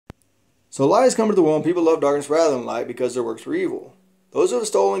So light has come to the world, and people love darkness rather than light because their works were evil. Those who have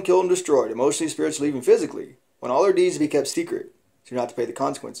stolen, killed, and destroyed, emotionally, spiritually, even physically, want all their deeds to be kept secret, so you don't have to pay the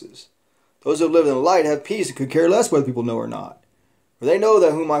consequences. Those who have lived in the light have peace and could care less whether people know or not. For they know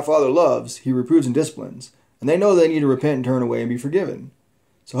that whom my Father loves, he reproves and disciplines, and they know they need to repent and turn away and be forgiven.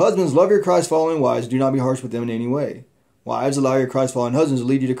 So husbands, love your Christ-following wives, do not be harsh with them in any way. Wives, allow your Christ-following husbands to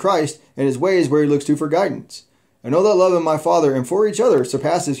lead you to Christ and his ways where he looks to for guidance. And know that love in my Father and for each other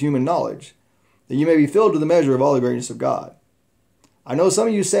surpasses human knowledge, that you may be filled to the measure of all the greatness of God. I know some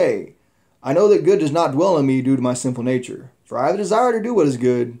of you say, I know that good does not dwell in me due to my sinful nature. For I have a desire to do what is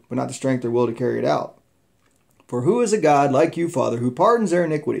good, but not the strength or will to carry it out. For who is a God like you, Father, who pardons their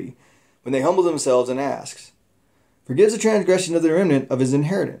iniquity when they humble themselves and asks, forgives the transgression of the remnant of his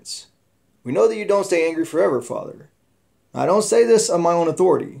inheritance? We know that you don't stay angry forever, Father. I don't say this of my own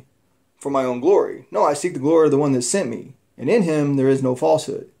authority, for my own glory. No, I seek the glory of the one that sent me, and in him there is no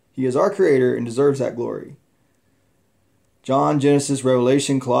falsehood. He is our Creator and deserves that glory. John, Genesis,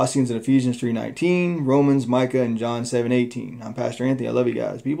 Revelation, Colossians, and Ephesians 3:19, Romans, Micah, and John 7:18. I'm Pastor Anthony. I love you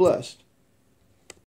guys. Be blessed.